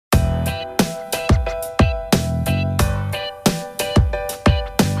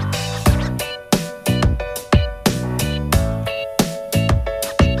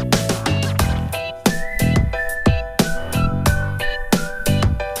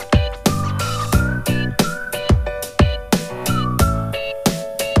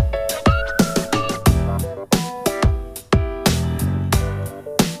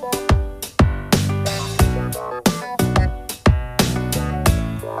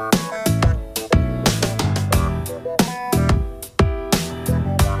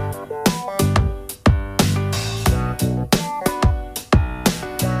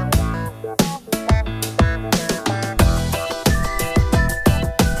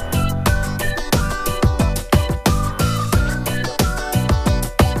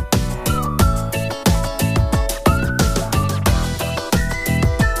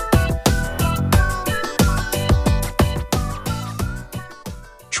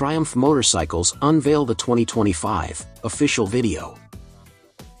Triumph Motorcycles unveil the 2025 official video.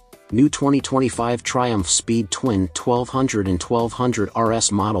 New 2025 Triumph SpeedTwin 1200 and 1200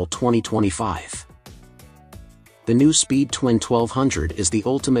 RS Model 2025. The new SpeedTwin 1200 is the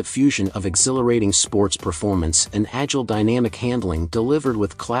ultimate fusion of exhilarating sports performance and agile dynamic handling delivered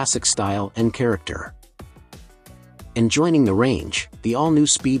with classic style and character. And joining the range, the all-new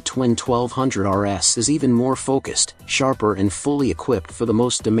SpeedTwin 1200 RS is even more focused, sharper and fully equipped for the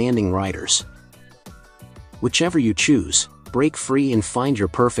most demanding riders. Whichever you choose, break free and find your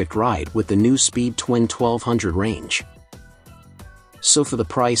perfect ride with the new SpeedTwin 1200 range. So for the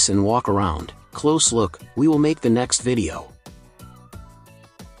price and walk around, close look, we will make the next video.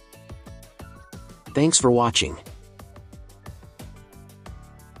 Thanks for watching.